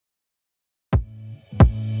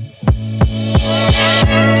Yo,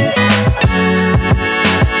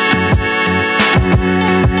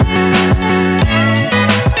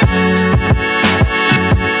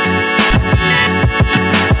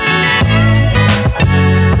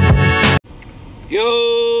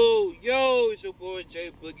 it's your boy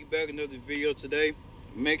Jay Boogie back in another video today.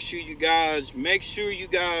 Make sure you guys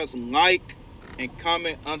like and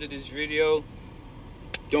comment under this video.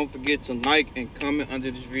 Don't forget to like and comment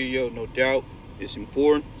under this video, no doubt. It's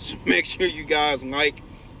important. So make sure you guys like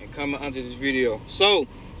and comment under this video. So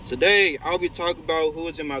today I'll be talking about who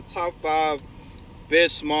is in my top 5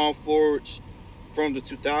 best small forwards from the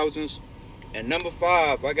 2000s. And number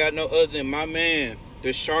 5, I got no other than my man,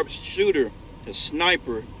 the sharp shooter, the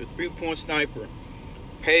sniper, the three-point sniper,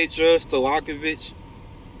 Stojakovic.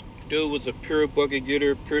 Dude was a pure bucket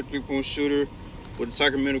getter, pure three-point shooter with the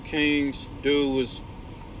Sacramento Kings. Dude was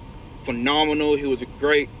phenomenal. He was a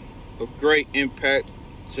great impact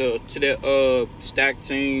to that stacked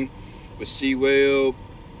team with Sewell,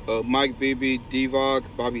 Mike Bibby, Divock,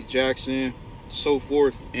 Bobby Jackson, so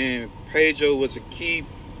forth. And Pedro was a key,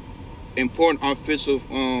 important offensive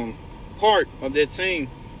part of that team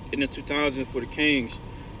in the 2000s for the Kings.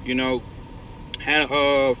 You know, had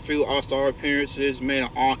a few All-Star appearances, made an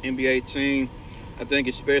All-NBA team. I think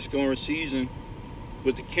his best scoring season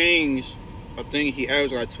with the Kings, I think he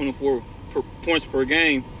averaged like 24 points per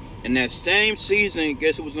game. In that same season,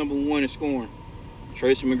 guess who was number 1 in scoring?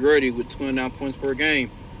 Tracy McGrady with 29 points per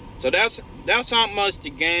game. So that's how much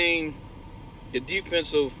the game, the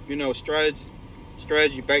defensive,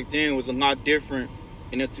 strategy back then was a lot different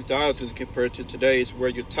in the 2000s compared to today's, where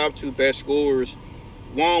your top 2 best scorers,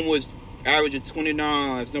 one was averaging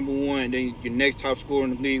 29 as number 1, and then your next top scorer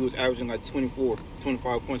in the league was averaging like 24,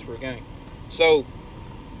 25 points per game. So,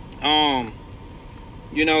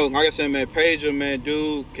 like I said, man, Pedro, man,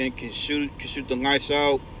 dude can shoot the lights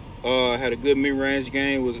out. Had a good mid-range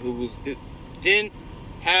game. Didn't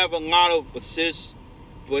have a lot of assists,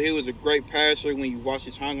 but he was a great passer. When you watch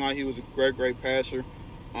his highlight, he was a great passer.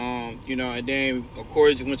 And then of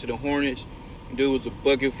course he went to the Hornets. Dude was a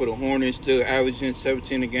bucket for the Hornets, still averaging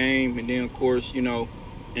 17 a game. And then of course, in the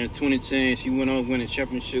 2010s, he went on to win a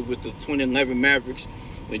championship with the 2011 Mavericks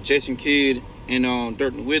with Jason Kidd and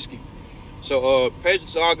Dirk Nowitzki. So Pedro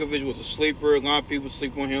Stojakovic was a sleeper. A lot of people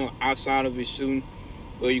sleep on him outside of his shooting.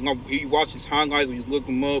 But you watch his highlights, when you look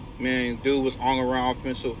him up, man, dude was all-around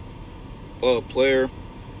offensive player.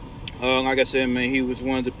 Like I said, man, he was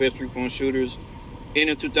one of the best three-point shooters in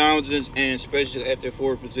the 2000s, and especially at their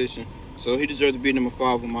forward position. So he deserves to be number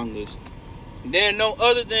 5 on my list. And then no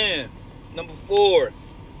other than number 4,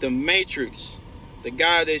 the Matrix, the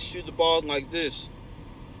guy that shoots the ball like this.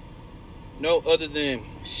 No other than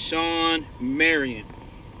Shawn Marion.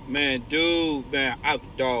 Man, dude, man,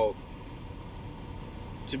 dog.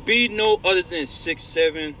 To be no other than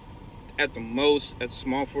 6'7" at the most at the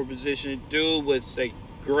small forward position, dude was a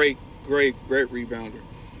great rebounder.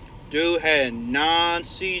 Dude had 9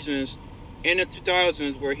 seasons in the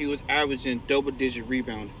 2000s where he was averaging double-digit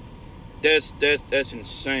rebounding. That's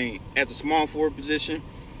insane. At the small forward position,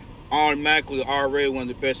 automatically already one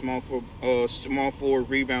of the best small forward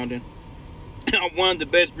rebounding. One of the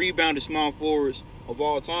best rebounded small forwards of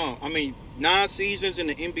all time. I mean, 9 seasons in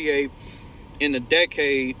the NBA in a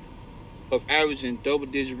decade of averaging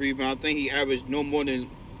double-digit rebound. I think he averaged no more than,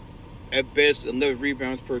 at best, 11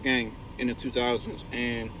 rebounds per game in the 2000s.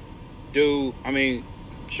 And dude, I mean,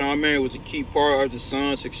 Shawn Marion was a key part of the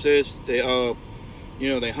Suns' success. They,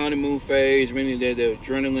 their honeymoon phase, meaning their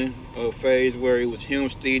adrenaline phase, where it was him,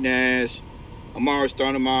 Steve Nash, Amari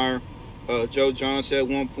Stoudemire, Joe Johnson at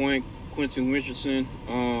one point, Quentin Richardson,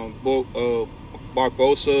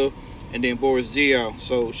 Barbosa, and then Boris Diaw.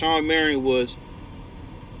 So Shawn Marion was,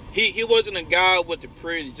 he wasn't a guy with the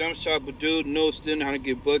pretty jump shot, but dude still knew how to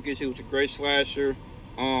get buckets. He was a great slasher.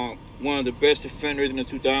 One of the best defenders in the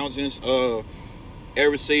 2000s.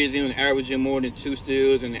 Every season, he was averaging more than 2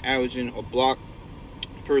 steals and averaging a block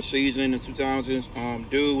per season in the 2000s.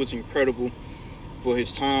 Dude was incredible for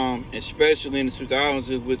his time, especially in the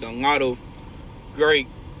 2000s with a lot of great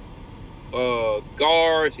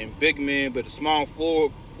guards and big men, but the small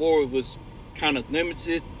forward was kind of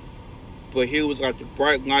limited. But he was like the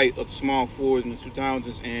bright light of the small forward in the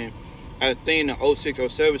 2000s, and I think in the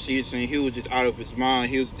 06-07 season, he was just out of his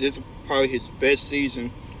mind. This was probably his best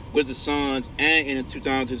season with the Suns and in the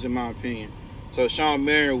 2000s, in my opinion. So Shawn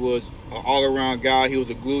Marion was an all-around guy. He was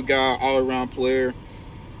a glue guy, all-around player.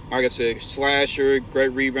 Like I said, slasher,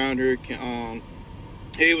 great rebounder.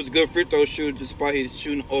 He was a good free throw shooter despite his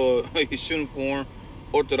shooting form.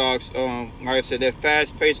 Orthodox. Like I said, that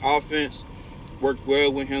fast-paced offense worked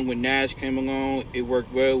well with him when Nash came along. It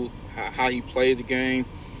worked well with how he played the game.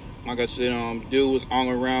 Like I said, dude was on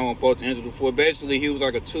around on both ends of the floor. Basically, he was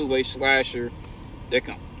like a two-way slasher that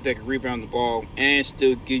can rebound the ball and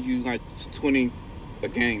still give you like 20 a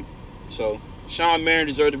game. So Shawn Marion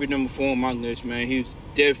deserved to be number 4 on my list, man. He's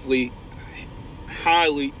definitely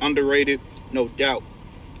highly underrated, no doubt.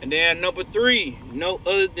 And then number 3, no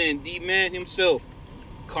other than the man himself,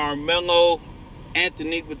 Carmelo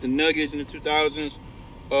Anthony with the Nuggets in the 2000s.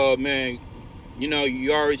 Man, you know,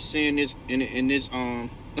 you already seen this in this in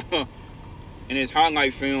his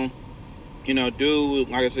highlight film. You know, dude was,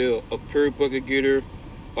 like I said, a pure bucket getter.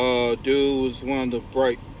 Dude was one of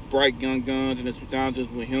the bright young guns in the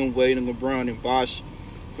 2000s with him, Wade, and LeBron and Bosh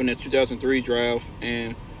from the 2003 draft.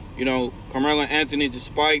 And you know, Carmelo Anthony,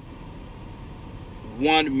 despite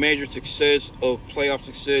one major success of playoff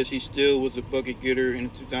success, he still was a bucket getter in the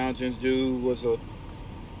 2000s. Dude was a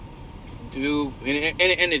dude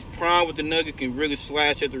in his prime with the Nuggets, can really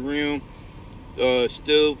slash at the rim.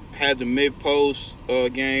 Still had the mid-post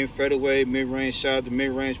game, fadeaway, mid-range shot, the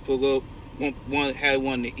mid-range pull-up. Had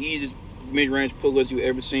one of the easiest mid-range pull-ups you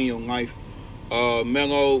ever seen in your life.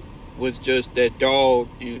 Melo was just that dog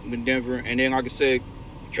in Denver. And then, like I said,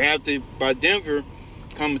 drafted by Denver,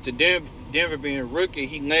 coming to Denver being a rookie,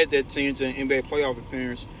 he led that team to an NBA playoff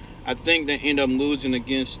appearance. I think they ended up losing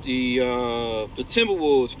against the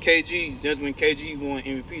Timberwolves. KG, that's when KG won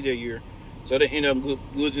MVP that year. So they ended up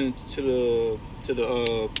losing to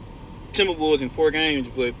the Timberwolves in 4 games,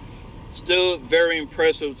 but still very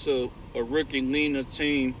impressive to a rookie leading a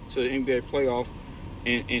team to the NBA playoff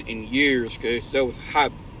in years, because that was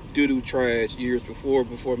hot doo-doo trash years before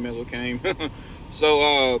Melo came.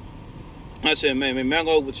 So I said, man,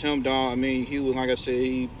 Melo was him, dog. I mean, he was, like I said,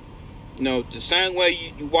 he, you know, the same way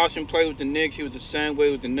you watch him play with the Knicks, he was the same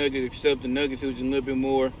way with the Nuggets, except the Nuggets, he was a little bit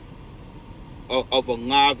more of a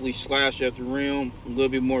lively slash at the rim, a little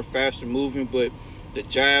bit more faster moving, but the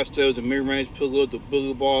jab still, the mid-range pull-up, the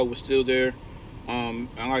bullet ball was still there. And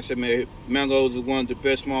like I said, man, Melo was one of the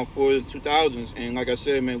best small forwards in the 2000s. And like I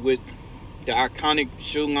said, man, with the iconic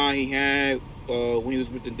shoe line he had when he was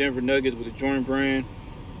with the Denver Nuggets with the Jordan brand,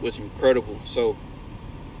 was incredible. So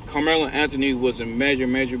Carmelo Anthony was a major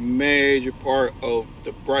part of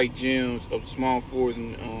the bright gems of the small forwards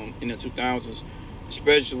in the 2000s.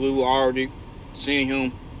 Especially, we were already seeing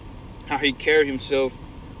him, how he carried himself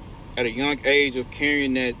at a young age of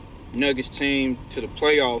carrying that Nuggets team to the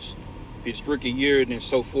playoffs his rookie year and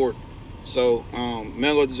so forth. So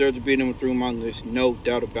Melo deserves to be number 3 on my list, no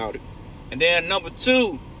doubt about it. And then number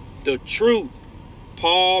 2, the truth,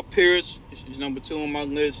 Paul Pierce is number 2 on my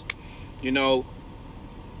list. You know,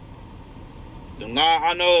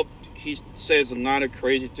 I know he says a lot of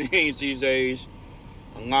crazy things these days,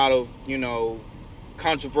 a lot of, you know,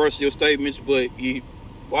 controversial statements, but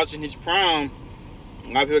watching his prime, a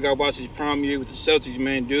lot of people got to watch his prime year with the Celtics,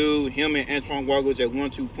 man. Dude, him and Antoine Walker was that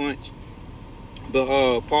 1-2 punch.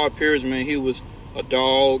 But Paul Pierce, man, he was a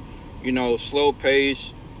dog, you know, slow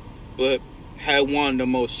pace, but had one of the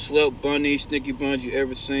most slept bunnies, sneaky buns you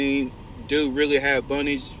ever seen. Dude really had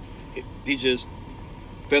bunnies. He just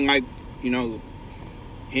felt like, you know,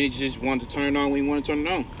 he just wanted to turn it on when he wanted to turn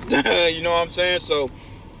it on. You know what I'm saying? So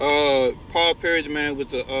Paul Pierce, man,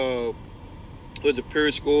 was a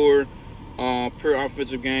pure scorer, pure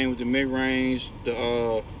offensive game with the mid-range,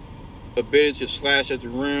 the ability to slash at the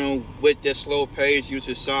rim with that slow pace, use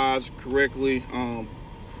his size correctly.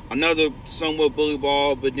 Another somewhat bully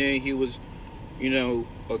ball, but then he was, you know,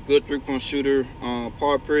 a good 3-point shooter.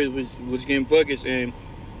 Paul Pierce was getting buckets, and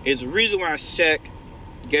it's the reason why Shaq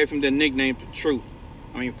gave him the nickname The Truth.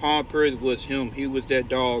 I mean, Paul Pierce was him. He was that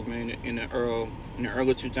dog, man, in the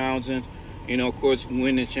early 2000s. You know, of course,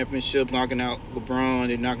 winning championships, knocking out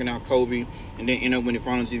LeBron and knocking out Kobe, and then end up winning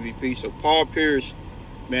Finals MVP. So Paul Pierce,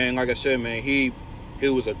 man, like I said, man, he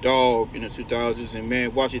was a dog in the 2000s, and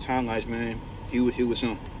man, watch his highlights, man. He was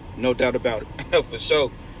him, no doubt about it, for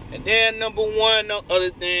sure. And then number 1, no other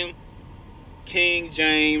than King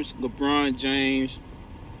James, LeBron James.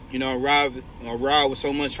 You know, arrived with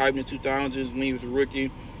so much hype in the 2000s when he was a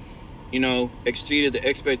rookie. You know, exceeded the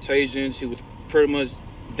expectations. He was pretty much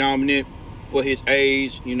dominant for his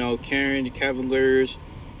age. You know, carrying the Cavaliers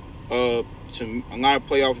to a lot of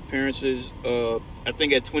playoff appearances. I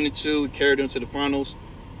think at 22, he carried them to the finals,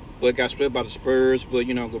 but got split by the Spurs. But,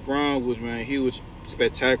 you know, LeBron was, man, he was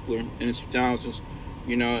spectacular in the 2000s.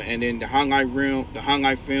 You know, and then the highlight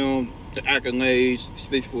film, the accolades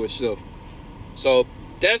speaks for itself. So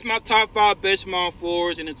that's my top 5 best small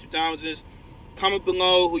forwards in the 2000s. Comment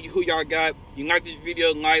below who y'all got. You like this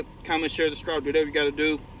video, like, comment, share, subscribe, whatever you got to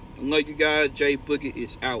do. I love you guys. Jay Boogie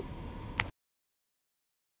is out.